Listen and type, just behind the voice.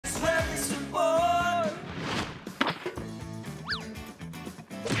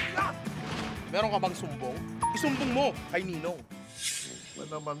Meron ka bang sumbong? Isumbong mo kay Ninong. Ba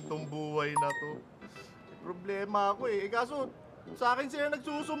naman tong buhay na to? Problema ako eh. Kaso, sa akin sila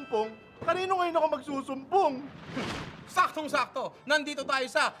nagsusumpong. Kanino ngayon ako magsusumpong? Saktong-sakto, nandito tayo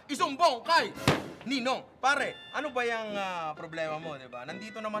sa isumbong kay Ninong. Pare, ano ba yung problema mo, di ba?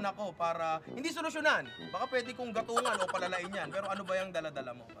 Nandito naman ako para hindi solusyonan. Baka pwede kong gatungan o palalain yan. Pero ano ba yung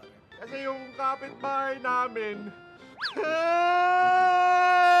dala-dala mo, pare? Kasi yung kapitbahay namin...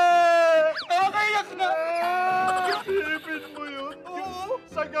 Okay, yak na! Isipin mo yun? Oo.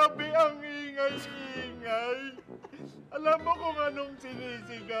 Sa gabi ang ingay-ingay. Alam mo kung anong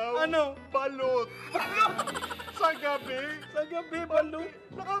sinisigaw? Ano? Balot. Sa gabi? Sa gabi, balot.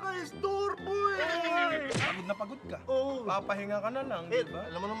 Nakaka-istorbo eh. Pagod na pagod ka. Oo. Papahinga ka na lang, di ba?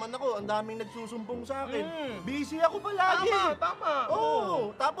 Alam mo naman ako, ang daming nagsusumbong sa akin. Mm. Busy ako palagi. Tama.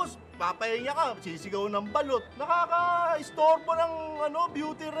 Oo. Tapos, papahinga ka, sisigaw ng balot. Nakaka-istorbo ng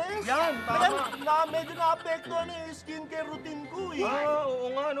beauty rest. Yan, tama. Kaya medyo na-apektuhan yung skincare routine ko eh. Oo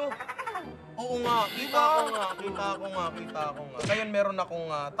nga, no? Oo nga, kita ko nga. Ngayon meron akong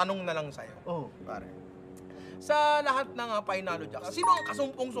tanong na lang sa'yo. Oh. Pare. Sa lahat ng PIEnalo Jacks, sino ang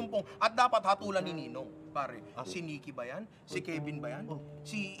kasumpong-sumpong at dapat hatulan ni Ninong? Pare, si Nikki ba yan? Si Kevin ba yan?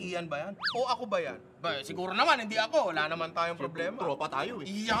 Si Ian ba yan? O ako ba yan? Siguro naman, hindi ako. Wala naman tayong problema. Tropa tayo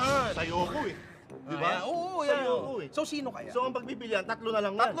eh. Yan! Sa'yo ko eh. Di ba? Oo, yan. Sa'yo ko eh. So, sino kaya? So, ang pagpipilian, tatlo na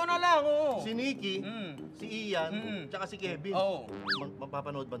lang yan. Tatlo na lang, oo. Si Nikki, si Ian, tsaka si Kevin. Oo.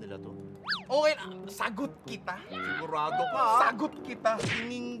 Mapapanood ba nila to? Okay, sagot kita. Sigurado ka ha? Sagot kita.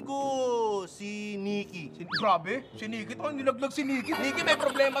 Tingin ko si Nikki. Grabe, si Nikki to, nilaglag si Nikki. Nikki, may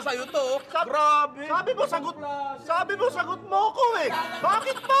problema sa'yo to. Grabe. Sabi mo, sagot mo ko eh.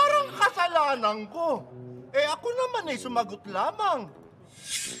 Bakit parang kasalanan ko? Eh ako naman eh, sumagot lamang.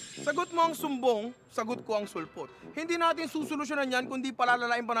 Sagot mo ang sumbong, sagot ko ang sulpot. Hindi natin susolusyonan yan, kundi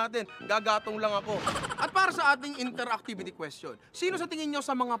palalalain pa natin. Gagatong lang ako. At para sa ating interactivity question, sino sa tingin nyo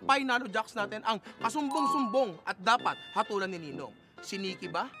sa mga PIEnalo Jacks natin ang kasumbong-sumbong at dapat hatulan ni Ninong? Si Nikki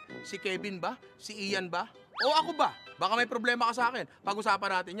ba? Si Kevin ba? Si Ian ba? O ako ba? Baka may problema ka sa akin.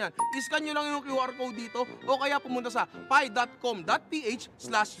 Pag-usapan natin yan. I-scan nyo lang yung QR code dito o kaya pumunta sa pie.com.ph/join.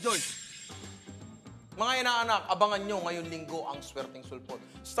 Mga inaanak, abangan nyo ngayong linggo ang Swerteng Sulpot.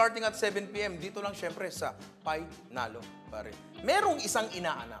 Starting at 7 PM, dito lang syempre sa PIEnalo, pare. Merong isang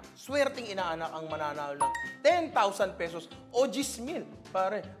inaanak, swerteng inaanak ang mananalo ng 10,000 pesos o 10,000,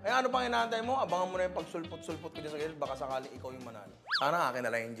 pare. Ay ano pang inaantay mo? Abangan mo na yung pagsulpot-sulpot ko dyan sa gilid, baka sakaling ikaw yung manalo. Sana akin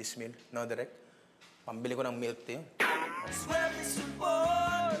na lang yung 10,000, no, direct? Pambili ko ng milk tea. Swerteng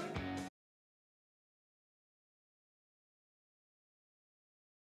Sulpot!